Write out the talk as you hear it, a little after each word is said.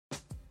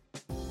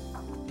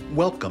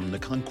Welcome to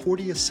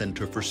Concordia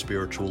Center for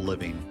Spiritual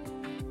Living.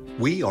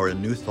 We are a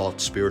New Thought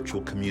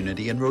spiritual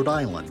community in Rhode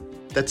Island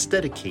that's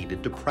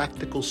dedicated to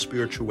practical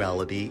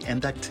spirituality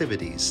and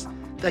activities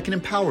that can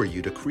empower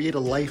you to create a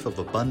life of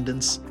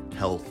abundance,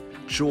 health,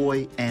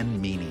 joy,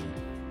 and meaning.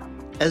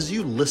 As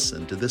you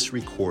listen to this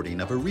recording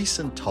of a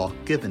recent talk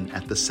given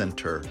at the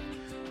center,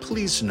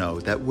 please know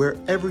that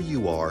wherever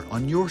you are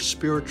on your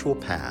spiritual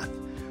path,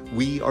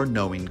 we are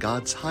knowing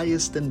God's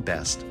highest and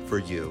best for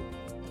you.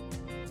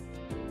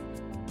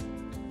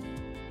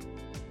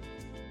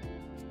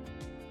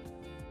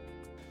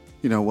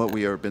 You know, what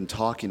we have been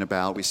talking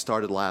about, we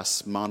started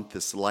last month,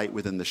 this light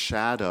within the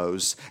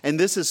shadows, and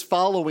this is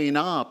following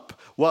up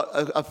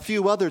a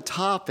few other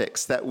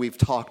topics that we've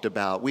talked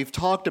about. We've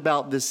talked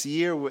about this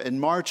year,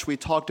 in March, we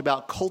talked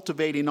about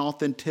cultivating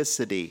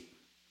authenticity,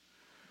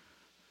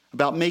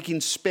 about making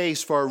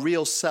space for our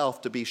real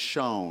self to be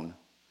shown.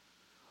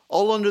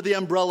 All under the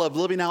umbrella of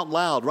living out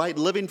loud, right?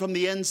 Living from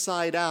the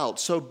inside out.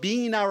 So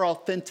being our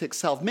authentic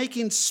self,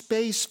 making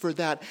space for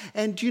that.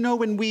 And you know,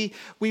 when we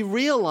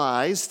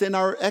realized in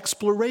our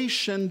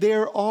exploration,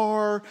 there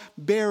are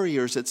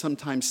barriers that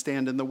sometimes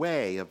stand in the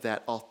way of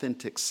that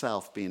authentic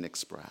self being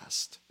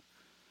expressed.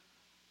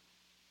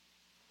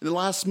 In the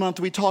last month,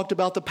 we talked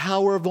about the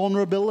power of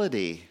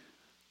vulnerability.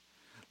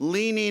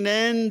 Leaning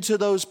into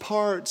those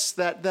parts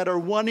that are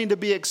wanting to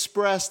be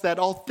expressed, that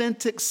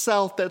authentic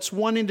self that's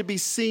wanting to be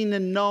seen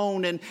and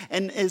known and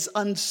is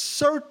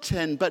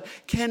uncertain, but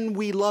can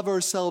we love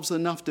ourselves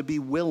enough to be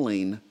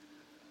willing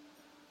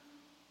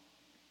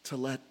to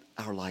let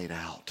our light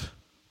out?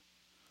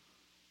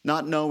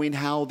 Not knowing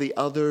how the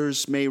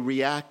others may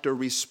react or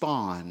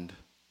respond,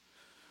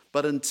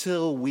 but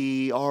until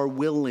we are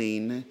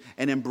willing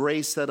and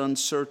embrace that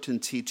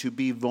uncertainty to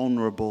be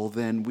vulnerable,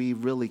 then we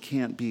really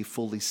can't be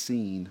fully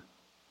seen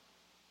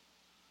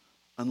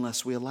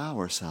unless we allow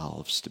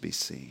ourselves to be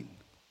seen.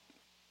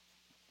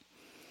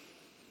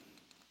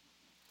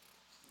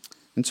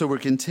 And so we're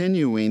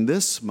continuing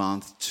this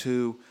month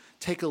to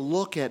take a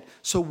look at,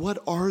 so what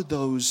are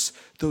those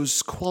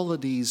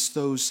qualities,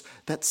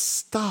 that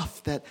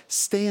stuff that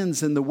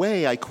stands in the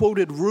way? I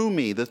quoted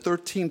Rumi, the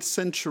 13th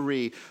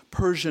century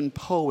Persian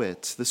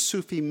poet, the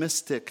Sufi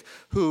mystic,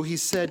 who he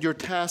said, your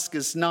task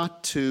is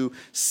not to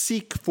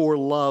seek for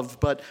love,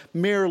 but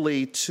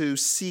merely to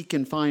seek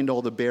and find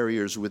all the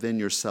barriers within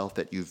yourself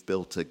that you've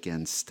built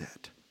against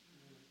it.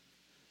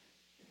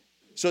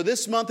 So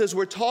this month, as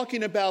we're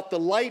talking about the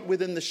light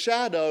within the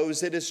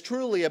shadows, it is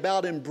truly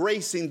about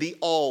embracing the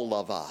all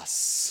of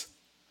us.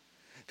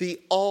 The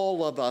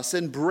all of us,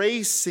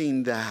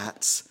 embracing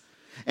that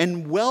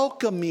and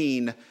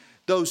welcoming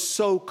those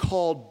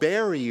so-called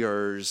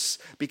barriers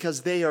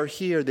because they are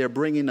here. They're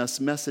bringing us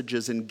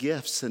messages and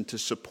gifts and to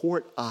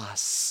support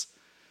us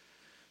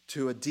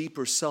to a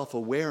deeper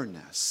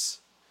self-awareness,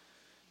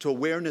 to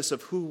awareness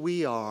of who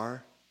we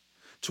are,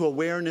 to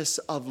awareness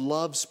of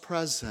love's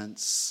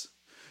presence,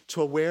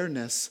 to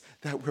awareness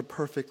that we're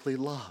perfectly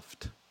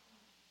loved.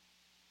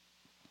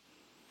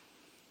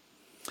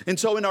 And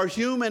so in our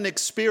human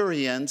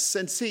experience,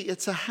 and see,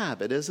 it's a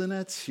habit, isn't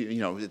it? You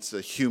know, it's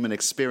a human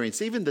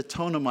experience. Even the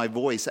tone of my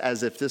voice,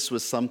 as if this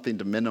was something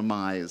to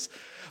minimize.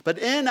 But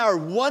in our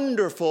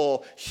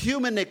wonderful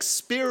human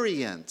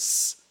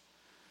experience,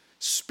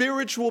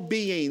 spiritual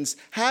beings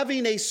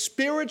having a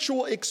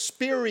spiritual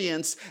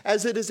experience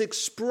as it is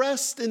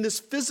expressed in this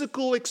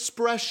physical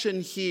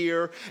expression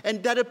here,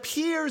 and that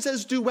appears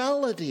as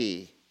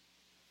duality.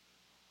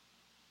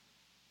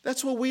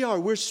 That's what we are.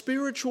 We're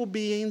spiritual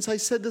beings. I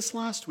said this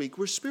last week.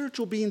 We're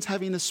spiritual beings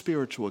having a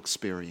spiritual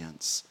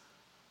experience.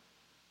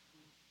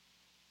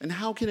 And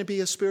how can it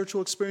be a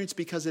spiritual experience?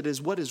 Because it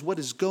is what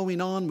is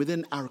going on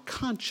within our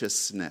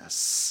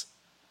consciousness.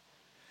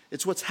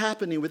 It's what's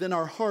happening within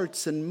our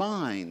hearts and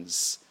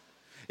minds.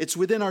 It's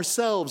within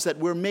ourselves that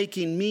we're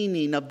making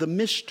meaning of the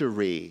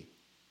mystery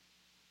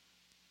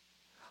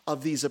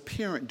of these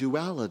apparent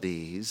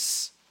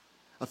dualities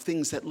of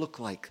things that look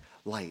like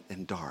light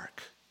and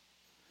dark,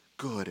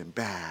 good and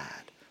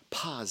bad,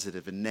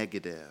 positive and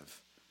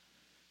negative,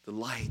 the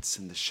lights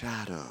and the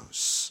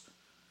shadows.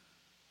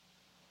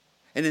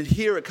 And in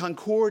here at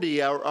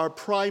Concordia, our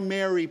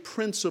primary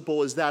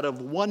principle is that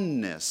of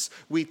oneness.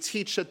 We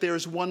teach that there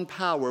is one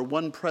power,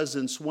 one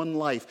presence, one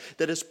life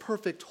that is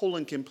perfect, whole,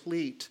 and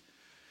complete.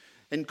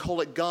 And call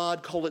it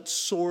God, call it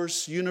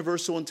source,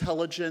 universal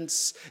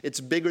intelligence. It's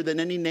bigger than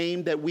any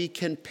name that we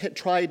can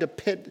try to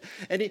pit.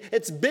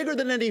 It's bigger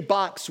than any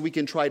box we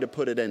can try to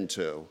put it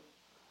into.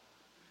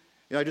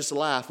 You know, I just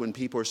laugh when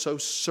people are so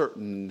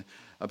certain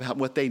about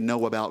what they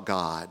know about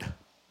God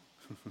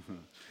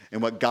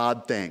and what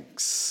God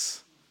thinks.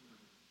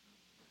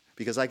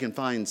 Because I can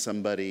find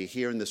somebody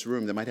here in this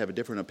room that might have a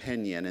different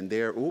opinion, and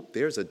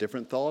there's a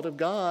different thought of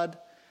God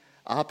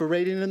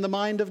operating in the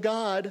mind of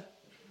God.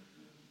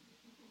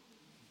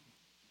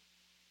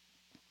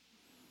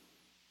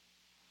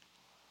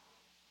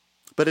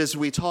 But as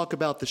we talk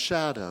about the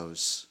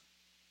shadows,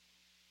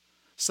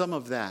 some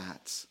of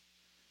that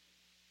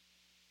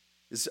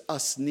is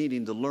us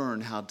needing to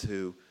learn how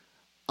to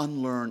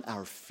unlearn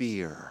our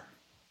fear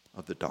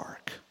of the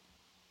dark.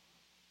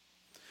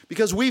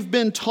 Because we have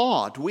been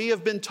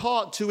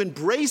taught to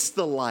embrace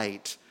the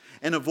light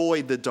and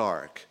avoid the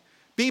dark.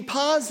 Be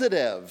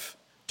positive,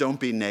 don't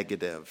be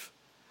negative.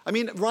 I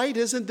mean, right,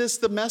 isn't this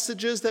the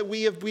messages that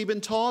we've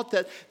been taught?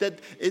 That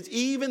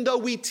even though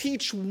we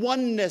teach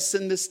oneness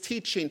in this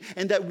teaching,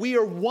 and that we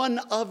are one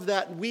of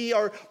that, we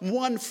are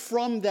one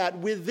from that,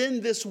 within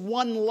this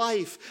one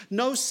life,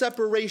 no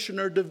separation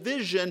or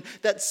division,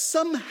 that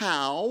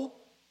somehow,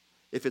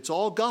 if it's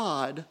all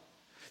God,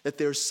 that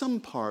there's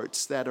some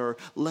parts that are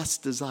less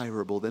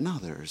desirable than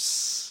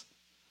others.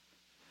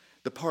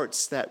 The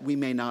parts that we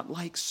may not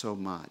like so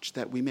much,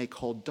 that we may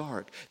call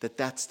dark,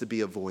 that's to be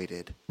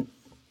avoided.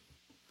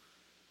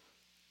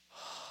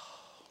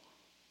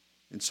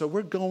 And so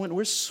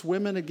we're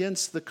swimming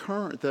against the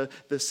current,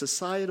 the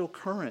societal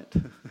current,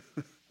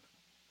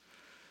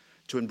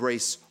 to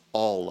embrace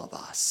all of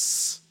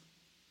us,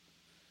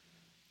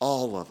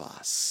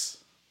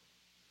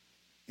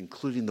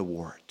 including the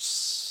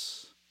warts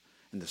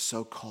and the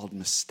so-called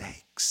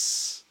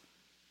mistakes,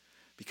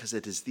 because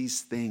it is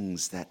these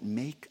things that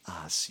make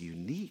us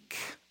unique.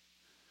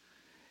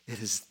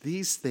 It is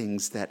these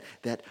things that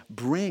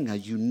bring a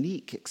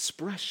unique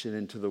expression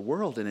into the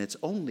world, and it's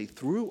only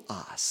through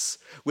us,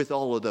 with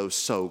all of those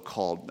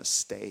so-called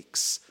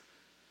mistakes,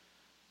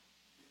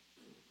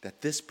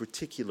 that this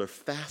particular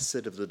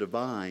facet of the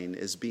divine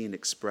is being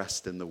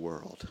expressed in the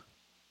world.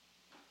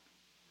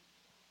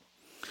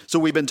 So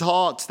we've been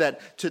taught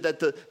that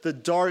the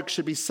dark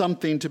should be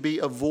something to be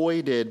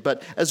avoided,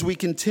 but as we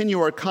continue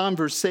our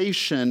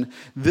conversation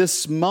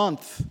this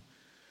month,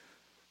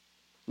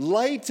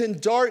 light and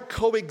dark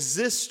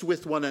coexist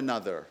with one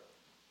another.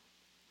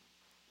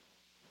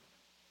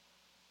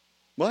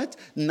 What?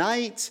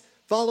 Night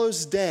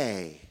follows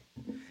day.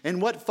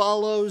 And what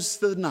follows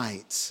the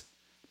night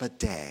but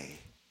day?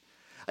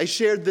 I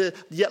shared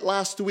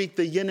last week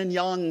the yin and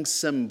yang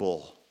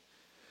symbol.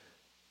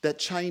 That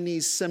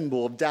Chinese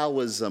symbol of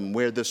Taoism,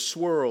 where the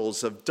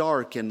swirls of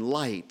dark and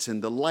light,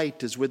 and the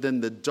light is within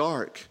the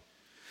dark.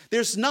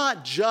 There's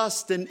not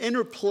just an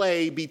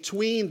interplay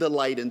between the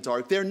light and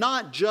dark. They're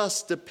not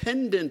just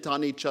dependent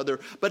on each other,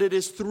 but it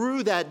is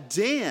through that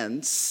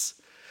dance,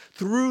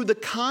 through the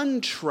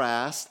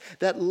contrast,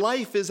 that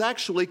life is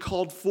actually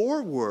called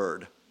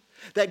forward.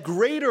 That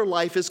greater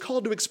life is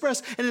called to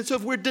express. And so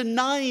if we're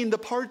denying the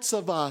parts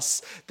of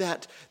us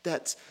that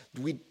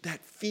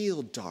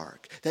feel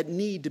dark, that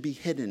need to be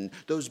hidden,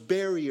 those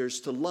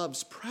barriers to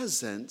love's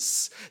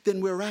presence,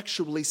 then we're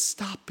actually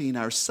stopping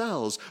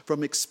ourselves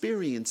from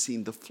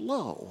experiencing the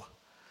flow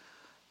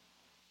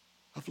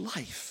of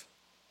life.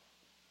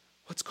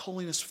 What's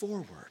calling us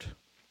forward?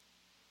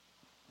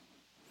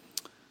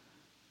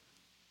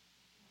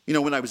 You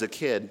know, when I was a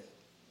kid,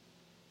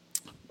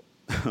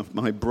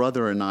 my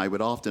brother and I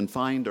would often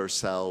find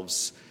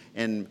ourselves,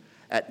 and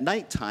at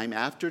nighttime,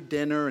 after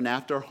dinner and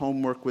after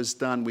homework was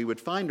done, we would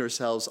find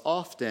ourselves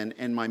often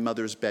in my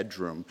mother's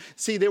bedroom.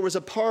 See, there was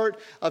a part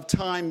of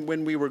time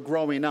when we were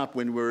growing up,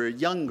 when we were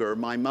younger,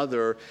 my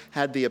mother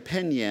had the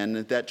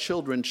opinion that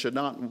children should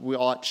not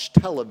watch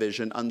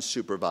television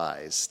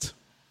unsupervised.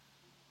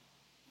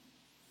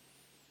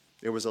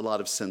 There was a lot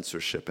of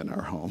censorship in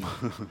our home.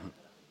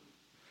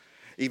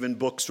 Even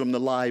books from the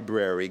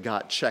library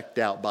got checked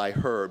out by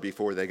her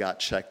before they got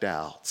checked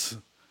out.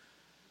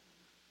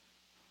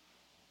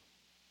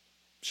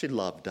 She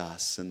loved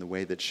us in the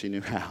way that she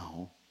knew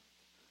how.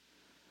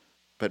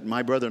 But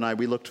my brother and I,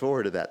 we looked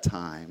forward to that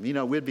time. You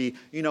know, we'd be,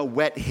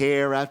 wet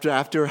hair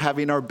after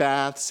having our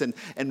baths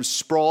and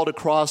sprawled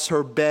across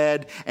her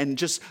bed and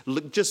just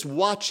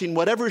watching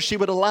whatever she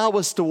would allow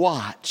us to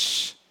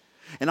watch.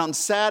 And on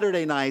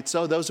Saturday nights,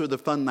 those were the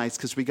fun nights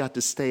because we got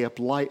to stay up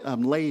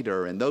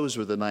later. And those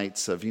were the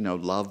nights of,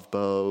 Love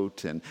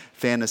Boat and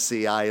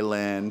Fantasy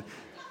Island.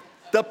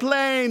 The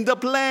plane.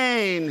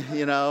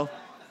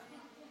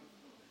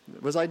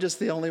 Was I just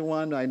the only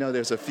one? I know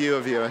there's a few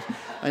of you.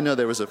 I know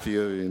there was a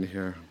few of you in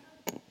here.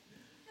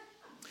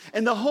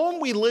 And the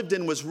home we lived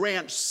in was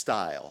ranch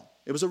style.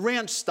 It was a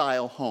ranch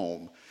style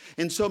home.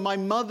 And so my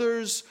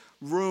mother's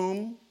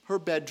room, her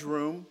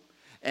bedroom,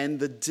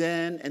 and the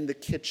den and the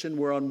kitchen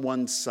were on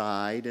one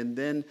side. And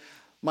then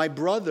my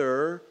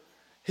brother,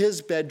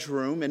 his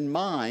bedroom and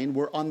mine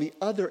were on the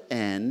other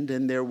end.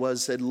 And there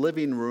was a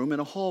living room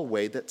and a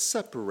hallway that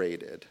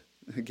separated.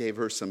 It gave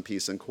her some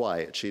peace and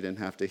quiet. She didn't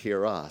have to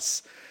hear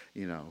us,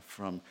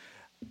 from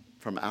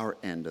our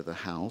end of the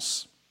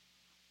house.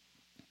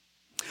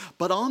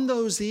 But on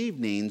those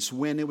evenings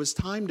when it was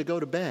time to go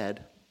to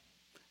bed,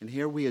 and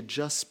here we had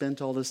just spent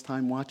all this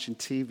time watching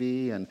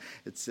TV, and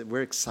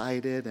we're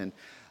excited, and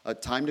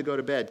time to go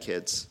to bed,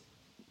 kids.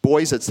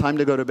 Boys, it's time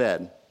to go to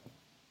bed.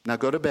 Now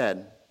go to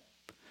bed.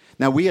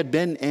 Now we had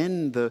been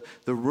in the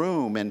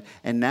room,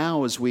 and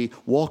now as we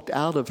walked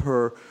out of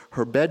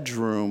her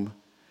bedroom,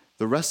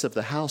 the rest of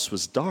the house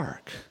was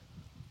dark.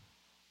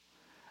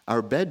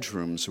 Our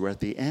bedrooms were at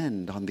the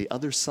end, on the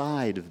other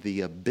side of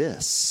the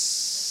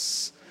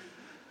abyss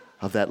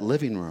of that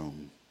living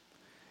room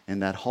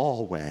and that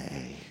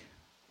hallway.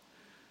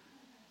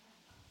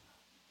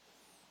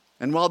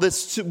 And while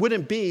this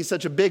wouldn't be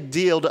such a big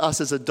deal to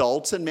us as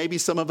adults, and maybe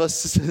some of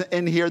us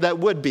in here that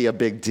would be a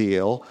big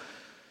deal,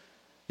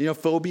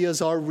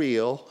 phobias are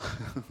real.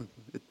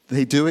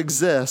 They do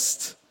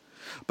exist.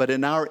 But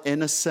in our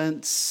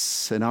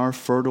innocence, in our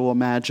fertile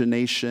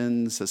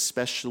imaginations,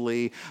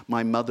 especially,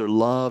 my mother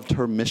loved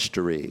her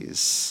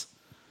mysteries.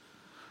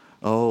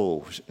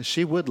 Oh,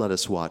 she would let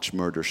us watch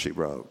Murder, She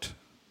Wrote.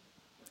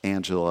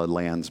 Angela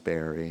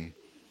Lansbury.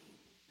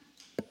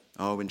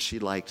 Oh, and she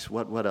liked,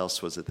 what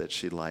else was it that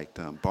she liked?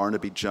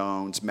 Barnaby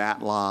Jones,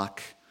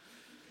 Matlock,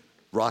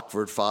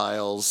 Rockford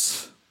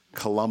Files,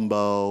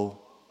 Columbo.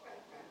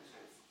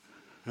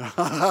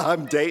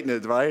 I'm dating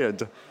it,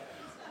 right?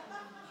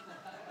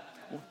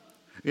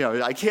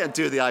 I can't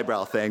do the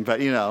eyebrow thing, but,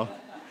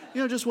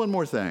 just one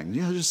more thing.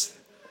 Just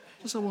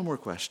one more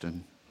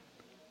question.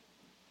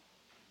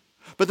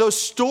 But those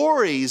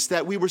stories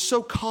that we were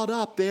so caught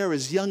up there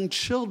as young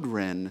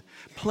children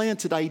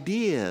planted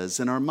ideas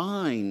in our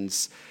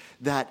minds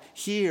that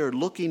here,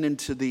 looking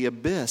into the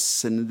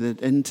abyss and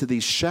into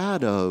these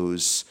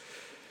shadows,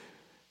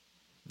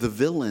 the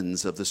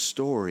villains of the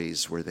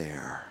stories were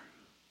there.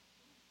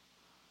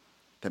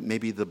 That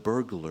maybe the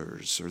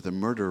burglars or the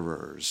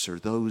murderers or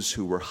those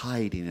who were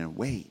hiding in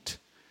wait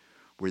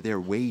were there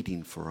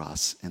waiting for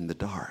us in the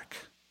dark.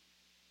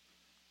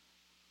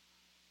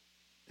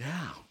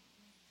 Yeah.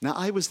 Now,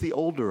 I was the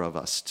older of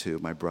us two,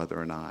 my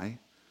brother and I.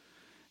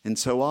 And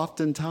so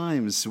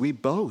oftentimes, we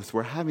both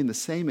were having the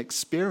same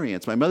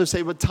experience. My mother would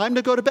say, well, time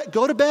to go to bed.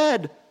 Go to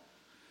bed.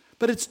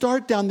 But it's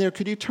dark down there.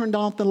 Could you turn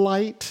off the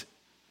light?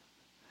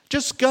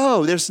 Just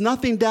go. There's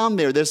nothing down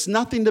there. There's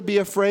nothing to be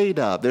afraid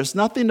of. There's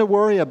nothing to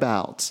worry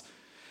about.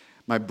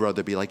 My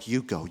brother would be like,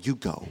 you go, you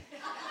go.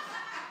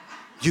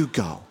 You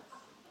go.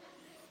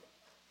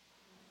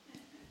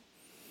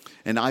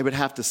 And I would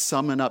have to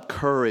summon up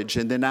courage,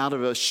 and then out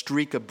of a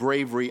streak of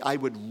bravery, I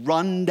would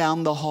run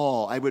down the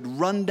hall. I would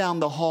run down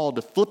the hall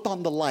to flip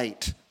on the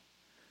light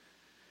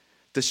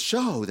to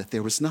show that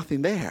there was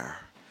nothing there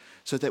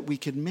so that we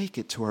could make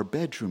it to our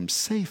bedroom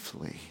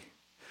safely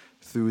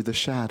through the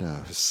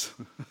shadows.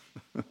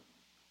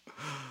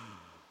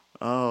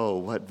 Oh,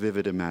 what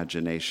vivid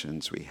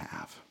imaginations we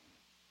have.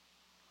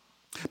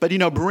 But,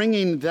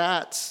 bringing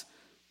that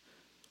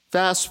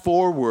fast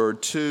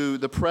forward to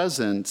the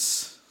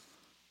present,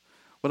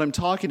 what I'm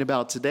talking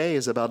about today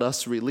is about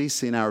us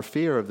releasing our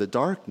fear of the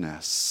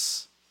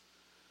darkness.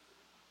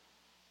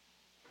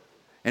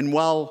 And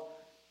while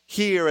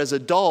here as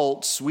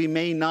adults, we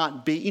may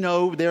not be,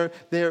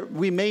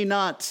 we may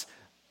not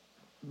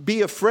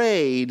be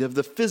afraid of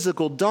the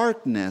physical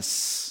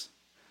darkness,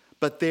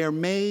 but there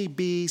may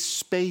be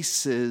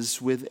spaces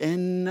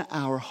within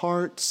our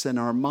hearts and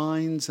our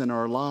minds and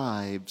our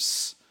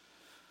lives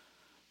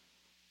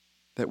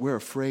that we're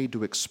afraid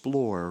to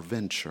explore or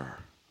venture.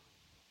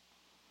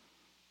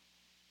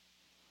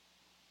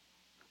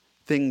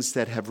 Things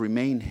that have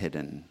remained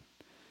hidden.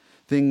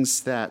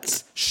 Things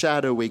that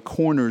shadowy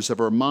corners of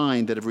our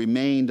mind that have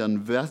remained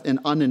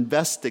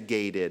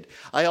uninvestigated.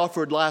 I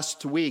offered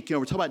last week,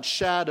 we're talking about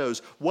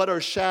shadows. What are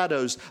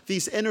shadows?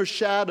 These inner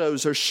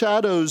shadows are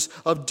shadows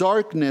of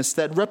darkness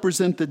that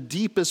represent the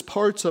deepest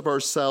parts of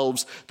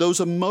ourselves,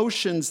 those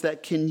emotions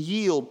that can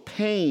yield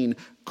pain,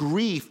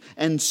 grief,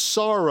 and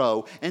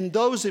sorrow. And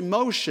those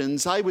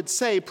emotions, I would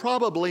say,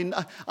 probably,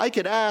 I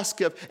could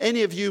ask if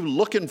any of you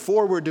looking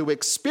forward to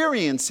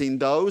experiencing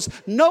those,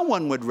 no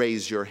one would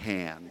raise your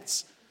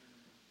hands.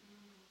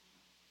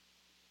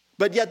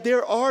 But yet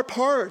there are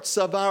parts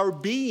of our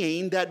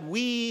being that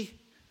may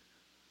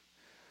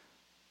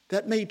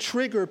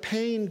trigger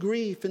pain,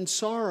 grief, and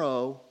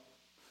sorrow,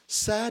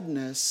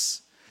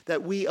 sadness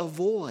that we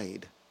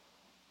avoid.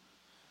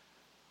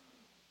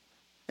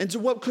 And so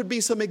what could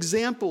be some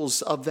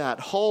examples of that?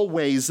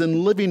 Hallways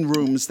and living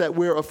rooms that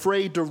we're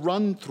afraid to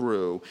run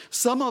through.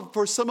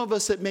 For some of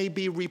us, it may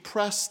be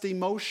repressed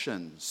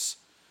emotions,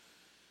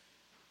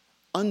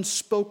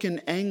 unspoken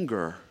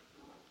anger,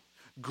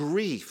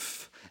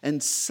 grief,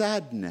 and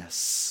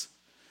sadness.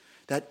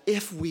 That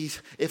if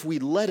we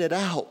let it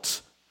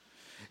out,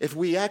 if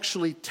we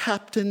actually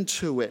tapped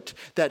into it,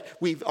 that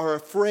we are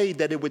afraid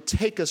that it would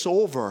take us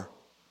over.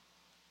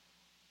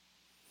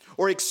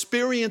 Or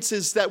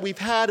experiences that we've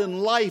had in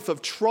life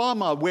of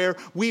trauma where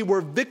we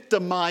were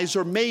victimized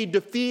or made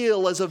to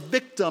feel as a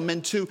victim,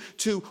 and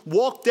to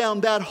walk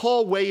down that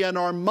hallway in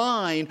our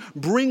mind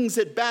brings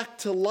it back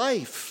to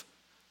life.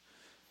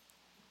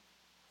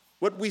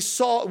 What we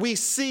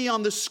see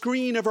on the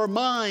screen of our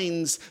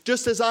minds,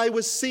 just as I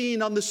was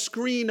seeing on the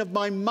screen of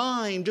my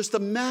mind, just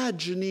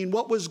imagining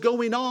what was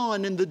going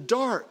on in the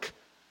dark.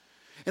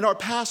 And our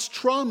past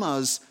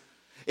traumas,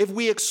 if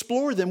we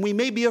explore them, we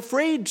may be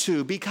afraid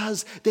to,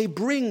 because they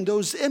bring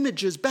those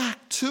images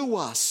back to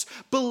us.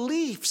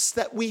 Beliefs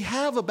that we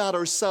have about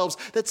ourselves,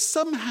 that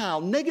somehow,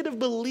 negative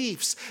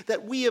beliefs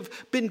that we have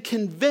been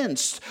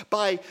convinced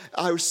by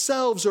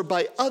ourselves or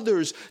by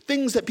others,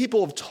 things that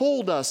people have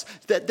told us,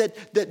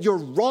 that you're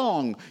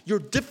wrong, you're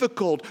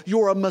difficult,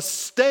 you're a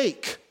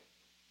mistake.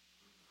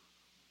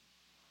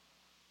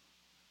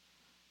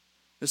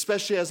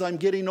 Especially as I'm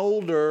getting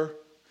older,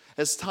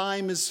 As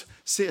time is,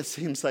 see, it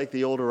seems like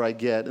the older I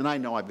get, and I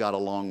know I've got a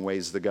long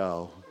ways to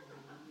go.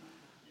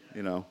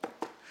 You know,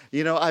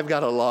 I've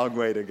got a long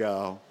way to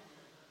go.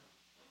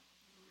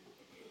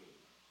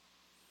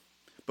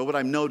 But what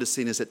I'm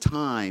noticing is that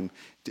time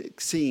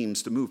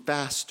seems to move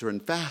faster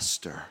and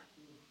faster.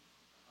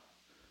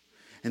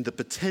 And the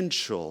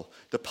potential,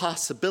 the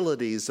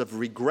possibilities of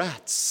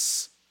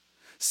regrets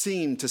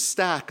seem to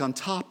stack on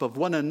top of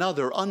one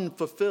another,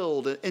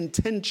 unfulfilled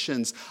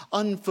intentions,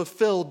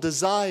 unfulfilled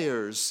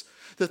desires,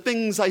 the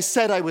things I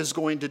said I was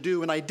going to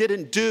do and I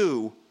didn't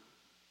do.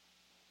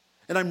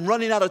 And I'm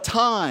running out of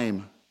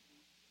time.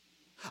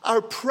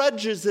 Our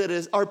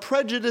prejudices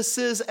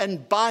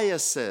and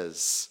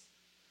biases,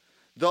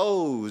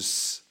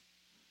 those,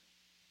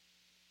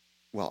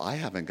 well, I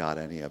haven't got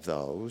any of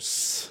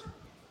those.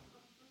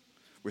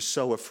 We're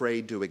so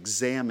afraid to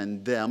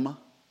examine them.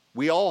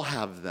 We all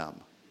have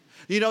them.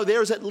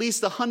 There's at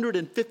least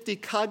 150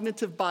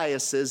 cognitive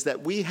biases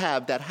that we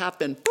have that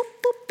happen boop,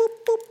 boop, boop,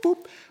 boop,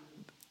 boop,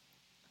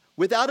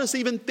 without us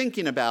even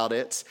thinking about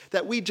it,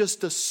 that we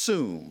just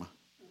assume.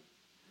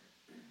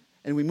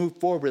 And we move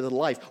forward in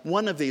life.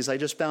 One of these I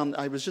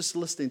was just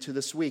listening to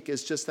this week,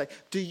 is just like,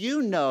 do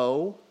you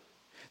know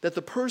that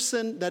the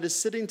person that is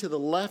sitting to the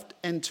left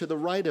and to the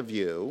right of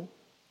you,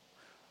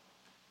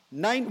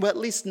 at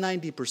least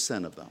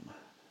 90% of them,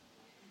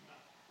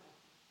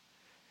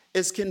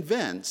 is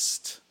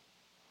convinced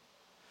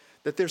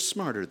that they're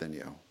smarter than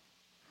you.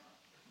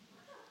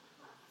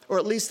 Or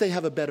at least they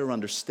have a better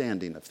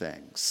understanding of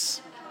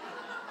things.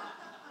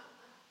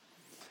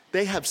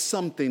 They have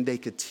something they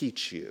could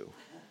teach you.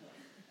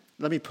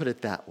 Let me put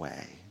it that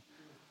way.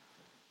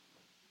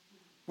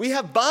 We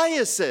have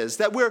biases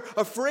that we're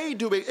afraid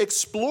to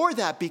explore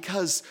that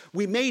because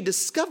we may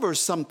discover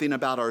something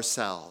about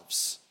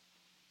ourselves.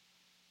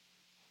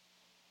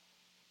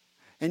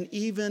 And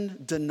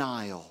even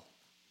denial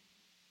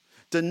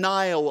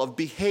of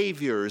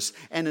behaviors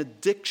and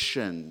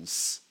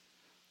addictions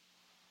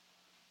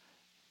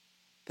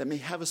that may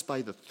have us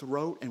by the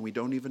throat and we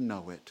don't even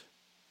know it.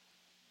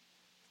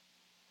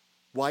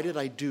 Why did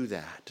I do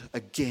that?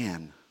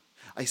 Again,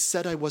 I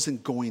said I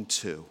wasn't going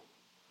to.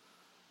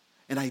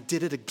 And I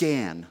did it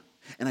again.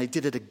 And I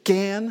did it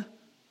again.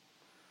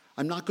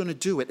 I'm not going to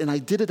do it. And I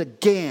did it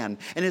again.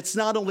 And it's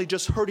not only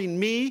just hurting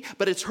me,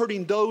 but it's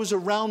hurting those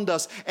around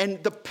us.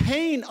 And the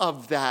pain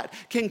of that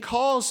can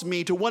cause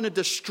me to want to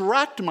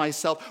distract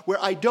myself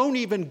where I don't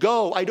even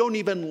go, I don't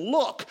even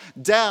look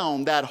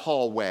down that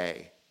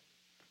hallway.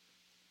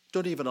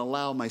 Don't even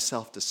allow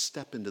myself to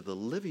step into the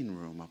living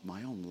room of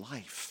my own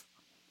life.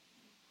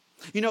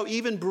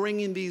 Even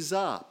bringing these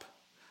up,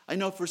 I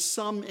know for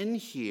some in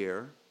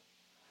here,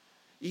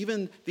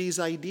 even these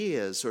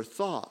ideas or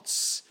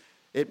thoughts,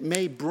 it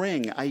may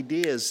bring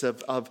ideas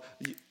of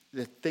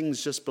the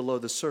things just below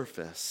the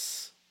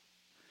surface.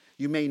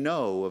 You may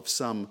know of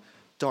some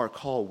dark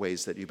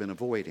hallways that you've been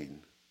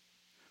avoiding.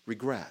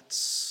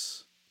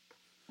 Regrets.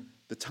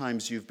 The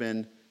times you've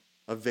been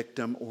a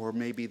victim, or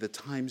maybe the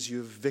times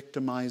you've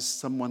victimized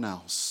someone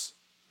else.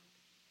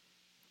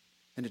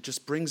 And it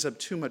just brings up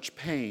too much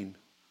pain.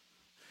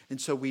 And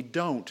so we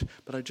don't,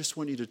 but I just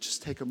want you to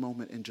just take a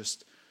moment and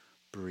just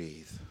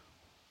breathe.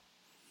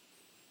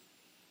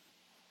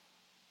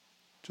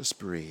 Just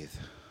breathe.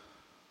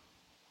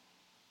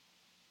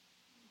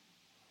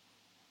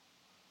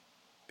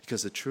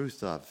 Because the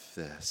truth of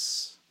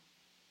this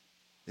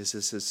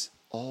is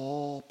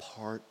all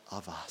part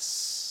of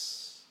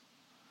us.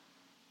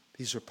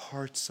 These are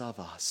parts of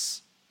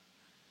us.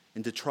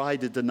 And to try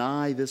to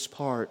deny this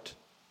part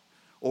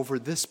over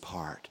this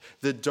part,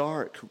 the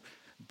dark,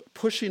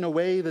 pushing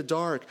away the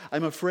dark,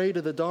 I'm afraid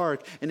of the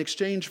dark, in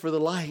exchange for the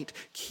light,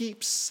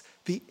 keeps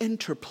the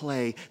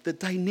interplay, the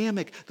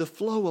dynamic, the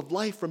flow of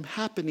life from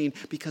happening,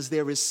 because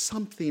there is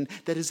something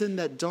that is in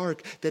that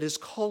dark that is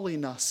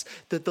calling us,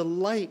 that the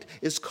light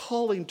is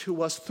calling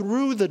to us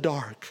through the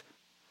dark.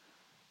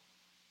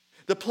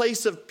 The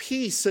place of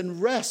peace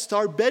and rest,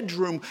 our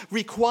bedroom,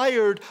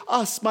 required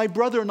us, my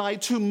brother and I,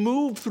 to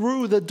move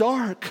through the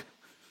dark.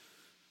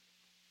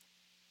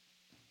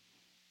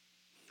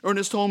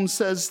 Ernest Holmes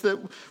says that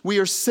we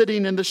are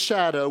sitting in the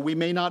shadow. We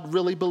may not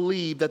really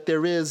believe that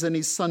there is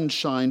any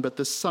sunshine, but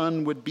the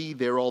sun would be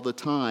there all the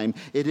time.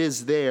 It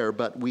is there,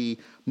 but we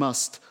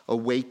must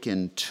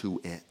awaken to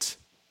it.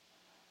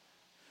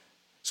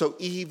 So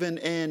even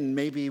in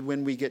maybe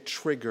when we get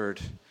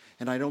triggered,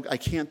 and I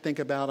can't think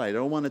about it, I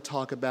don't want to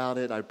talk about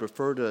it, I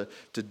prefer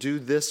to do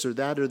this or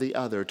that or the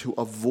other, to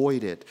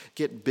avoid it,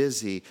 get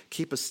busy,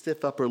 keep a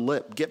stiff upper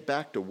lip, get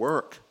back to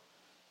work.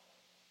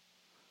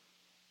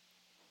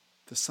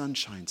 The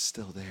sunshine's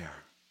still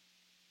there,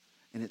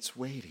 and it's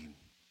waiting.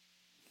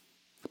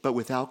 But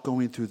without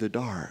going through the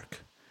dark,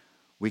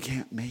 we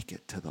can't make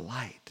it to the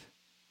light.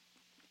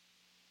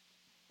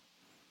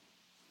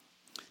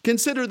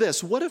 Consider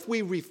this. What if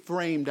we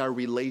reframed our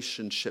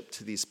relationship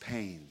to these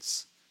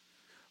pains?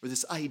 Or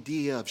this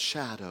idea of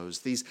shadows,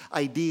 these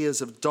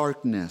ideas of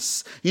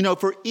darkness.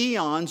 For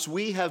eons,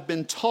 we have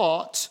been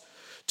taught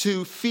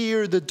to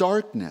fear the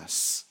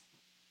darkness.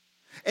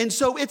 And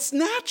so it's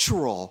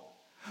natural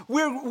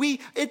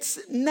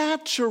It's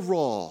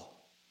natural.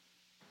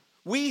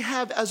 We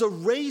have, as a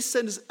race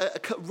and a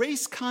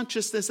race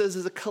consciousness,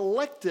 as a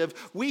collective,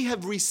 we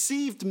have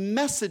received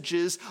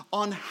messages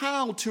on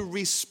how to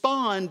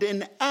respond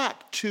and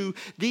act to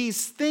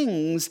these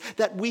things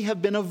that we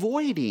have been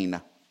avoiding.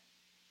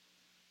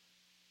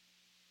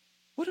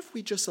 What if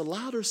we just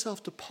allowed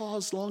ourselves to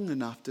pause long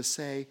enough to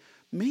say,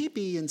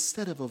 maybe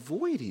instead of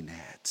avoiding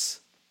it,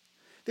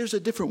 there's a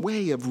different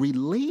way of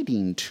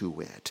relating to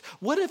it?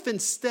 What if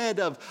instead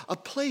of a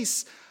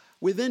place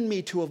within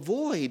me to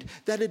avoid,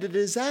 that it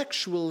is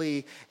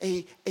actually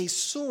a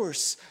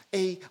source,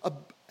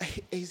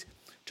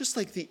 just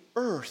like the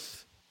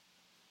earth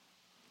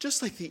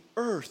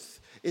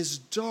is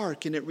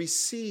dark and it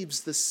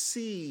receives the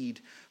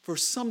seed for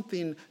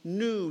something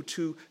new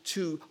to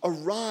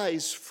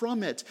arise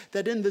from it,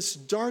 that in this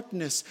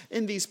darkness,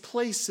 in these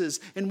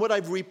places, in what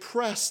I've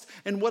repressed,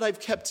 and what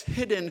I've kept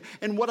hidden,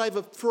 and what I've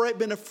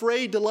been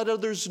afraid to let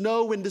others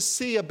know and to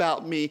see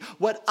about me,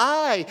 what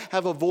I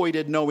have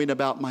avoided knowing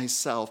about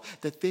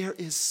myself, that there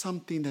is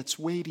something that's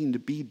waiting to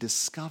be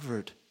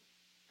discovered.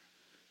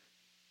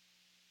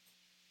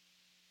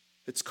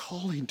 It's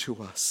calling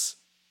to us.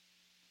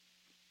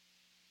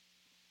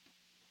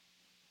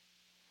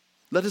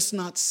 Let us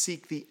not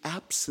seek the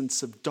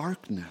absence of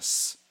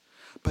darkness,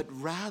 but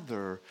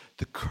rather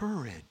the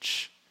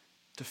courage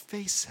to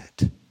face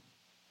it,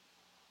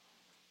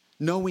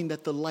 knowing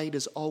that the light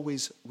is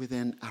always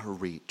within our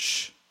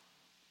reach.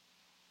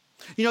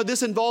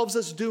 This involves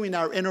us doing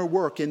our inner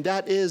work, and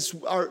that is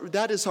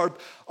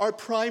our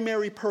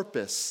primary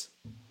purpose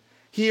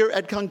here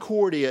at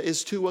Concordia,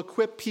 is to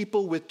equip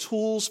people with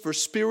tools for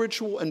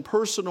spiritual and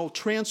personal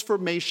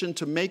transformation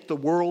to make the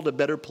world a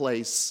better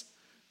place.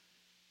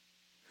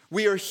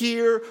 We are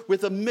here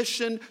with a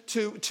mission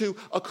to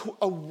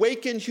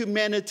awaken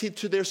humanity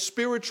to their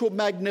spiritual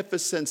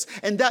magnificence.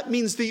 And that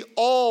means the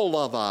all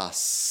of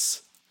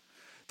us.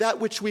 That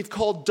which we've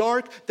called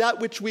dark, that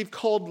which we've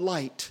called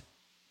light.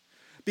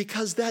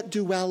 Because that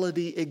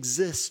duality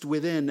exists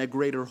within a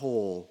greater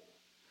whole.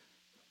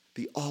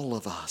 The all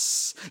of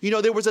us.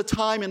 There was a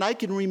time, and I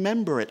can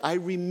remember it. I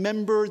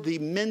remember the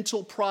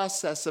mental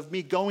process of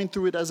me going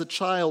through it as a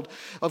child,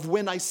 of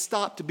when I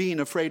stopped being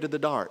afraid of the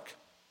dark.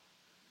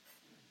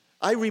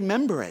 I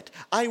remember it.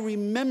 I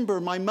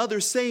remember my mother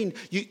saying,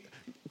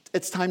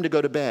 it's time to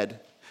go to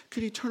bed.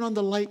 Could you turn on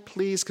the light,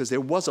 please? Because there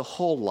was a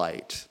hall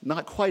light,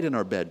 not quite in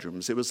our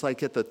bedrooms. It was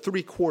like at the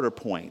 3/4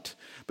 point.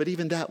 But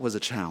even that was a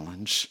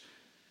challenge.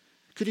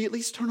 Could you at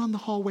least turn on the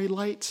hallway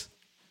light?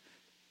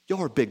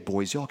 Y'all are big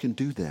boys. Y'all can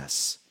do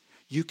this.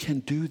 You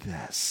can do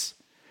this.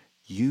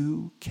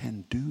 You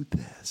can do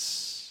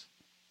this.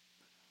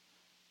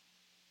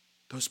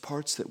 Those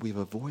parts that we've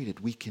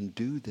avoided, we can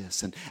do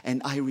this.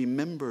 And I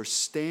remember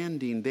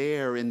standing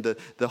there in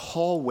the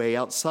hallway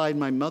outside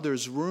my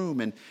mother's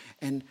room,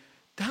 and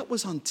that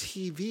was on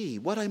TV.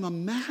 What I'm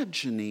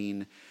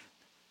imagining,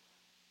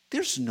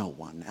 there's no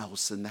one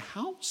else in the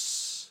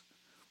house.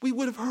 We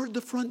would have heard the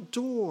front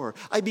door.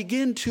 I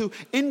began to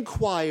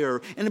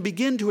inquire and I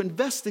began to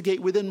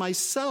investigate within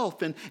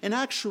myself and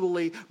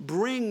actually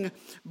bring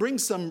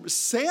some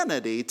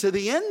sanity to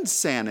the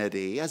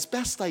insanity as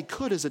best I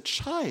could as a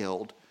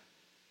child.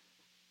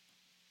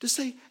 To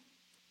say,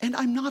 and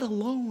I'm not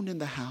alone in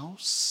the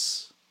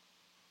house.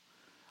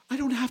 I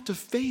don't have to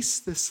face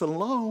this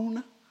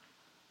alone.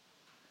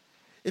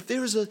 If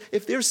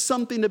there's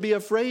something to be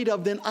afraid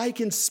of, then I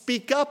can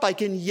speak up, I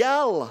can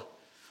yell,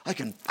 I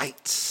can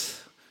fight.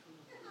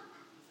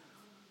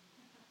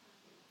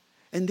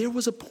 And there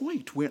was a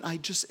point where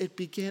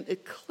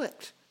it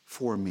clicked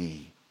for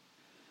me.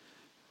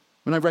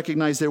 When I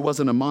recognized there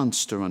wasn't a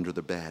monster under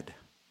the bed.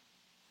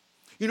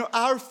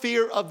 Our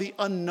fear of the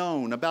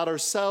unknown about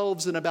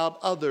ourselves and about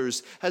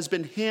others has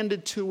been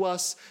handed to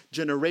us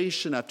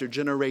generation after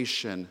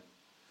generation.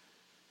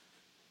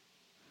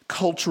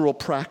 Cultural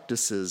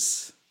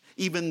practices,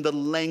 even the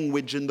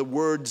language and the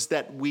words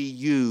that we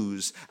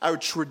use, our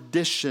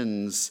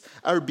traditions,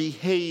 our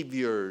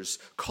behaviors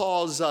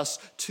cause us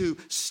to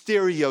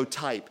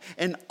stereotype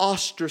and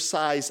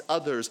ostracize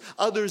others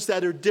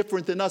that are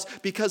different than us,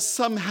 because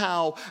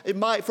somehow,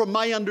 from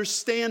my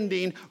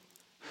understanding,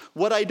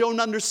 what I don't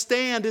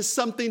understand is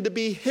something to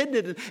be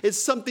hidden.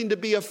 It's something to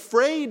be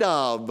afraid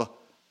of.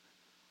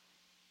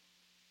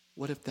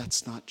 What if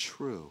that's not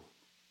true?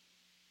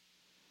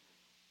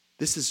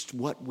 This is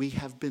what we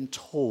have been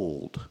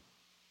told.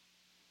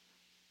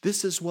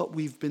 This is what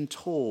we've been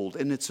told,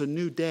 and it's a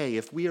new day.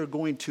 If we are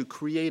going to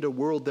create a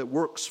world that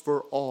works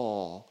for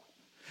all,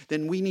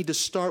 then we need to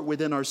start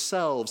within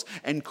ourselves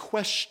and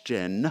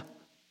question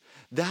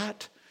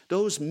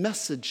those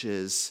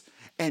messages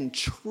and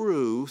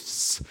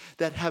truths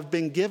that have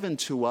been given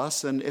to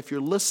us. And if you're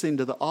listening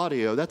to the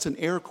audio, that's an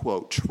air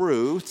quote,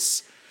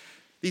 truths.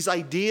 These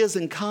ideas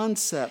and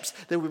concepts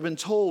that we've been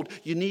told,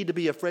 you need to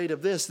be afraid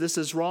of this. This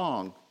is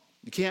wrong.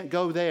 You can't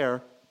go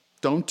there.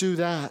 Don't do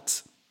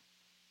that.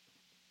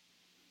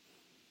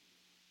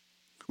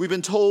 We've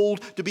been told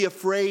to be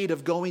afraid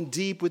of going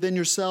deep within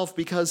yourself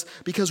because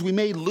we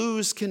may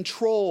lose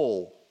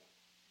control.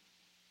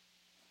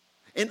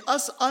 In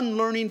us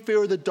unlearning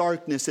fear of the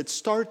darkness, it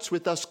starts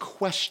with us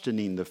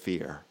questioning the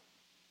fear.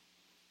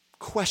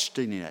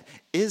 Questioning it.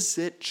 Is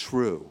it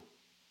true?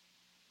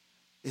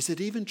 Is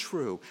it even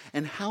true?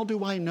 And how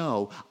do I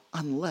know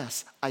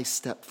unless I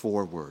step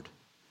forward?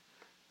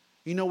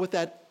 You know what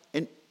that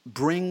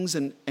brings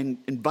and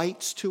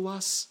invites to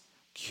us?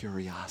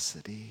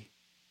 Curiosity.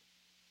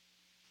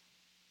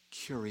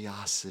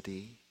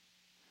 Curiosity.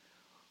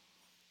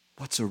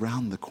 What's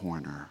around the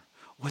corner?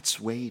 What's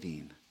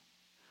waiting?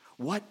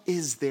 What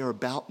is there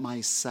about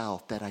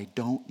myself that I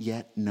don't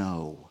yet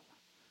know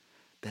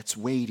that's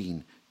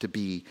waiting to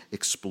be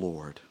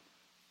explored?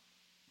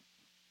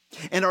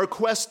 In our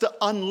quest to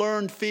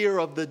unlearn fear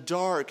of the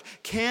dark,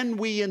 can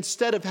we,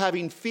 instead of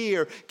having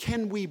fear,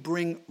 can we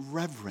bring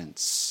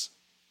reverence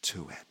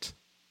to it?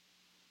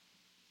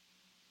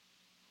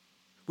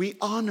 We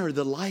honor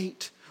the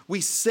light.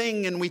 We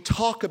sing and we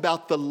talk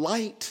about the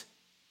light.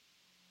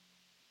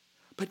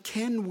 But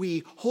can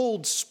we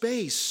hold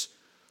space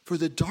for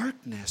the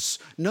darkness,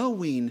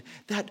 knowing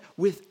that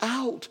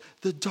without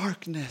the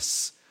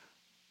darkness,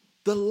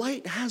 the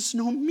light has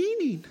no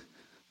meaning?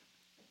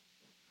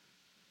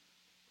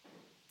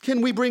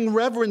 Can we bring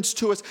reverence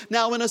to us?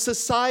 Now, in a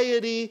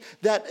society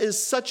that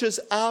is such as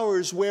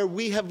ours, where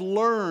we have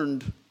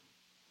learned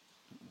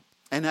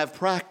and have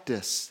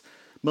practiced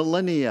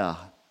millennia,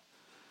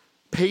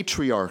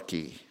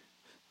 patriarchy,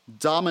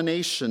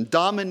 domination,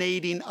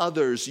 dominating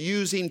others,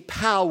 using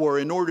power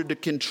in order to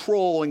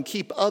control and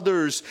keep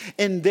others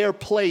in their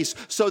place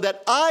so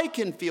that I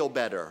can feel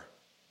better.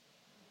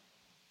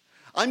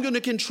 I'm going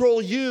to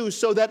control you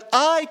so that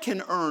I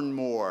can earn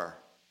more.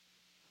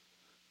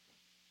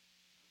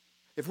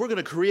 If we're going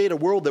to create a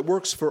world that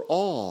works for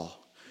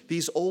all,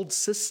 these old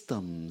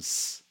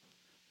systems,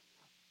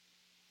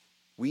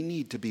 we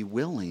need to be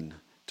willing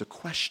to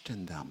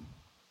question them.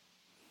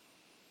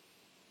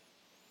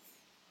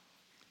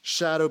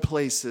 Shadow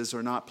places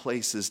are not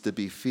places to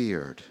be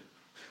feared,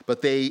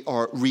 but they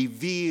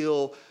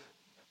reveal,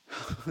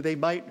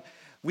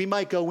 we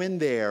might go in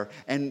there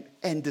and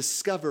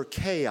discover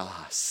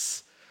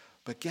chaos.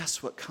 But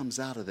guess what comes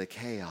out of the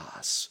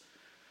chaos?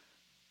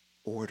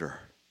 Order.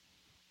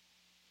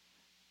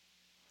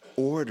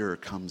 Order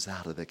comes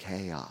out of the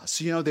chaos.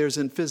 You know, there's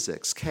in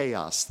physics,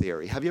 chaos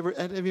theory. Have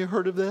you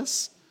heard of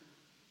this?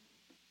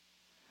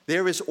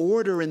 There is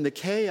order in the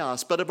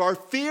chaos, but of our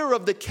fear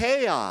of the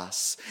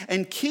chaos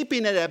and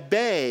keeping it at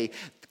bay,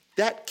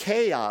 that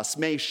chaos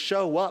may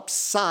show up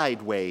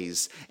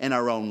sideways in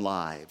our own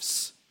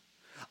lives.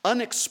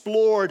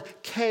 Unexplored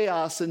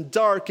chaos and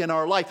dark in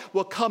our life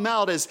will come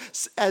out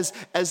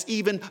as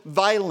even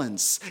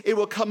violence. It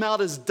will come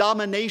out as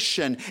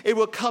domination. It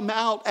will come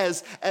out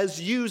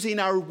as using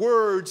our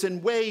words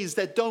in ways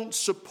that don't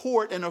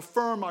support and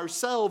affirm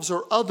ourselves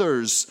or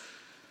others.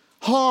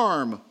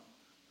 Harm.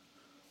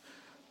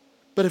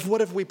 But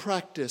what if we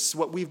practice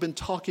what we've been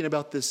talking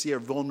about this year,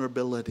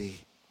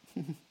 vulnerability?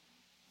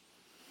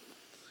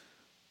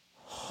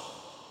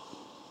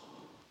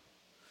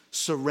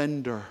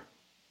 Surrender.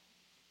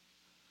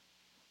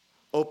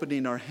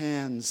 Opening our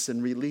hands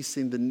and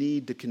releasing the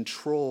need to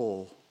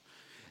control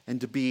and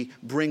to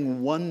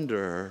bring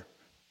wonder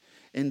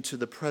into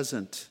the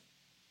present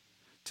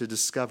to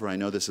discover. I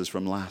know this is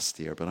from last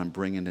year, but I'm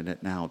bringing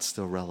it now. It's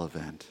still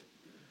relevant.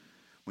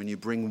 When you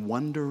bring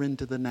wonder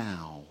into the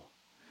now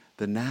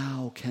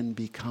can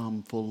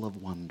become full of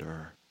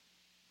wonder,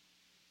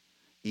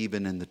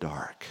 even in the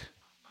dark.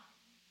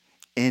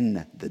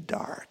 In the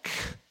dark.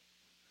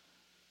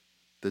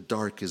 The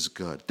dark is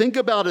good. Think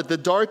about it. The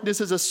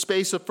darkness is a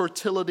space of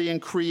fertility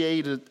and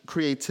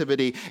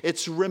creativity.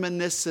 It's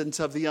reminiscent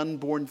of the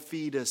unborn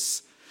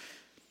fetus.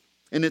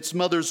 In its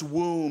mother's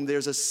womb,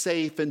 there's a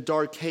safe and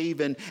dark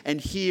haven. And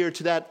here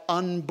to that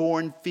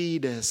unborn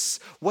fetus,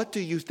 what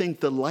do you think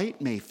the light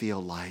may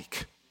feel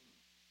like?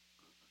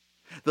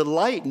 The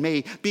light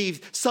may be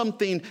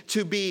something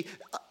to be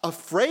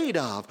afraid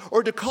of,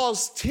 or to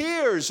cause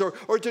tears,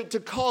 or to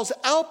cause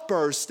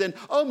outbursts, and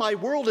oh, my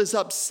world is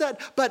upset.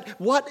 But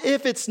what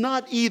if it's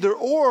not either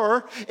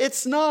or?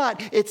 It's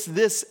not. It's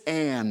this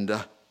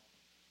and.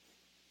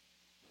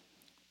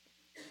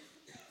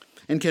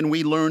 And can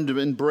we learn to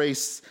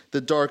embrace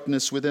the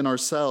darkness within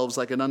ourselves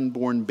like an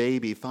unborn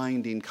baby,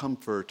 finding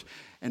comfort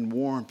and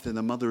warmth in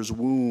the mother's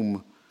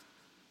womb?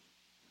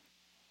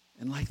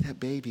 And like that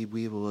baby,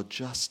 we will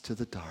adjust to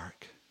the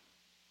dark.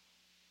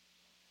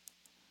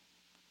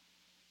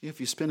 If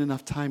you spend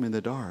enough time in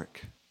the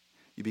dark,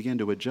 you begin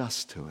to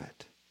adjust to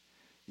it.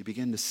 You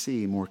begin to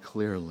see more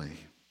clearly.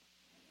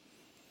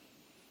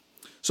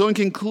 So in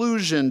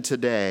conclusion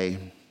today,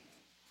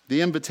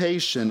 the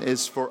invitation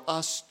is for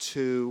us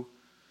to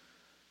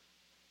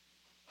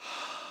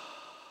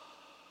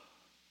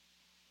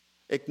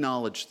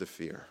acknowledge the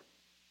fear.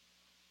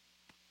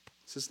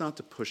 This is not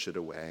to push it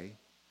away.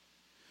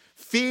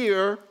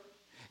 Fear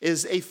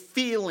is a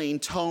feeling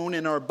tone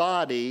in our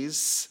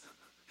bodies.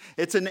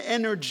 It's an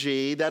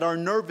energy that our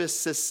nervous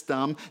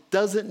system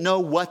doesn't know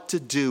what to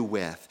do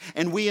with.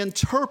 And we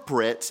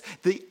interpret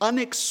the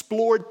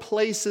unexplored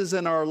places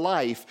in our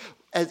life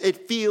as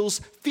it feels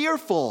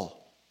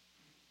fearful.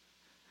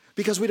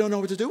 because we don't know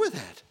what to do with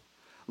it.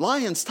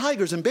 Lions,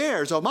 tigers, and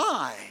bears, oh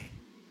my.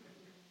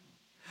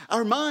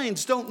 Our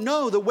minds don't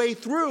know the way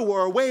through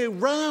or a way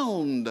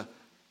around.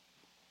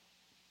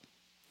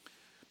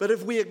 But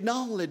if we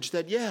acknowledge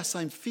that, yes,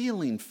 I'm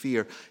feeling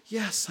fear.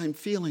 Yes, I'm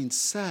feeling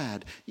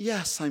sad.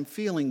 Yes, I'm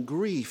feeling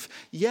grief.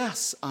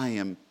 Yes, I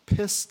am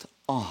pissed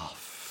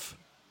off.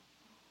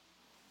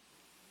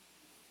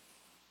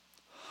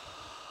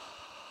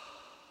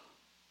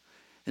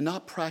 And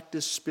not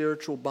practice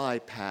spiritual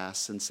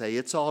bypass and say,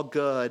 it's all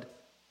good,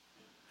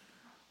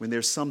 when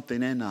there's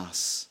something in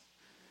us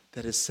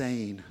that is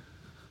saying,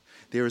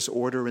 there is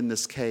order in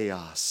this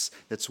chaos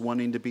that's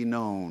wanting to be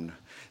known.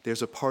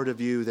 There's a part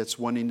of you that's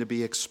wanting to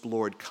be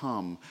explored.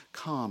 Come,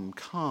 come,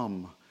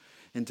 come.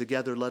 And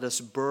together let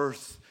us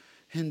birth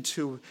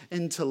into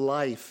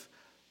life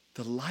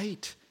the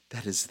light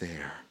that is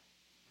there.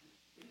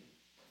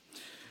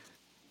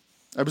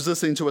 I was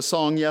listening to a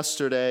song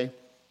yesterday,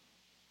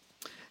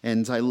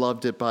 and I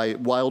loved it, by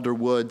Wilder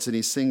Woods, and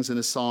he sings in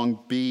his song,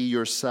 Be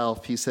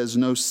Yourself. He says,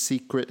 no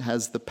secret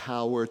has the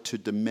power to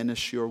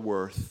diminish your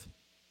worth.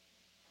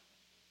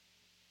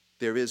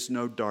 There is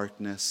no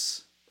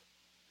darkness.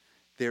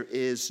 There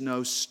is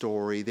no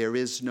story. There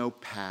is no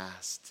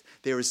past.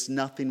 There is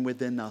nothing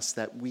within us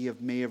that we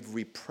may have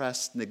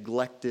repressed,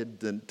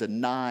 neglected,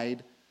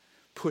 denied,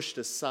 pushed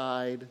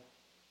aside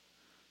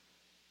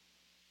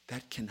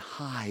that can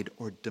hide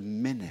or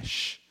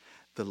diminish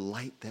the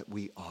light that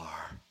we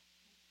are,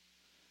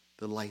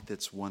 the light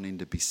that's wanting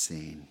to be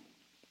seen.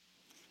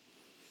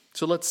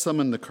 So let's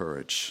summon the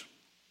courage.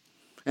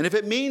 And if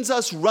it means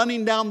us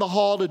running down the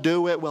hall to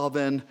do it, well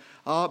then,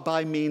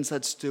 by means,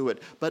 let's do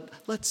it. But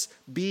let's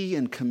be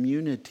in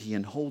community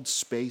and hold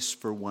space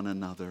for one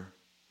another.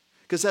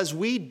 Because as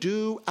we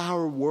do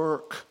our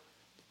work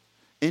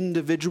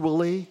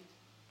individually,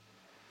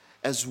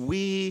 as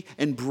we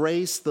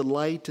embrace the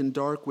light and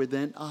dark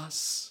within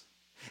us,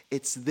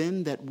 it's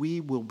then that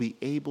we will be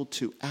able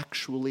to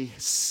actually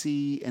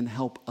see and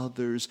help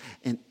others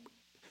and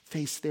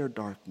face their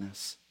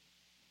darkness.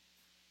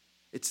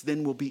 It's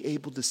then we'll be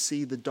able to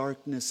see the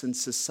darkness in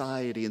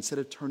society instead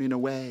of turning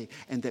away,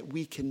 and that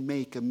we can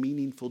make a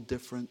meaningful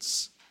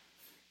difference,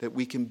 that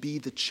we can be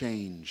the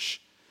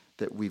change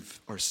that we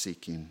are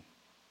seeking.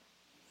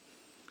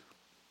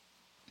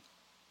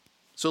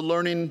 So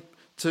learning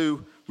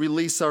to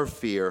release our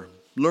fear,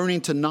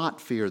 learning to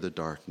not fear the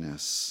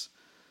darkness.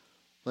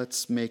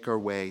 Let's make our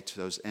way to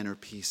those inner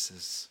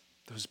pieces,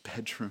 those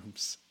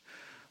bedrooms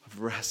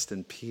of rest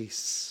and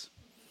peace.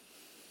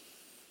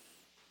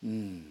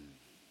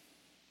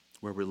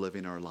 Where we're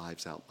living our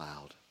lives out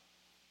loud.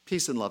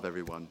 Peace and love,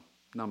 everyone.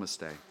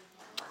 Namaste.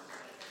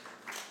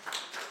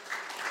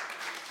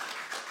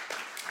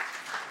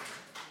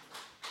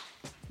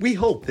 We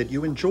hope that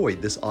you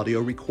enjoyed this audio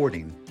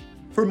recording.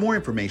 For more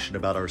information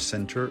about our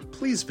center,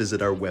 please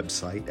visit our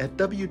website at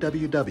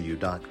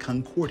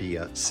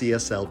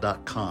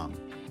www.concordiacsl.com.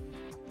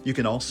 You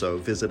can also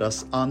visit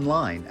us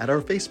online at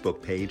our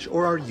Facebook page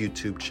or our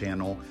YouTube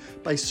channel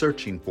by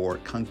searching for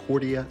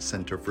Concordia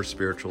Center for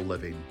Spiritual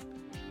Living.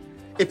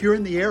 If you're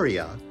in the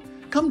area,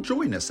 come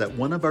join us at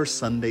one of our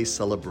Sunday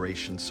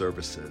celebration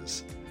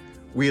services.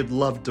 We'd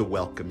love to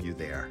welcome you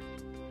there.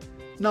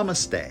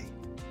 Namaste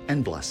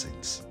and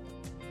blessings.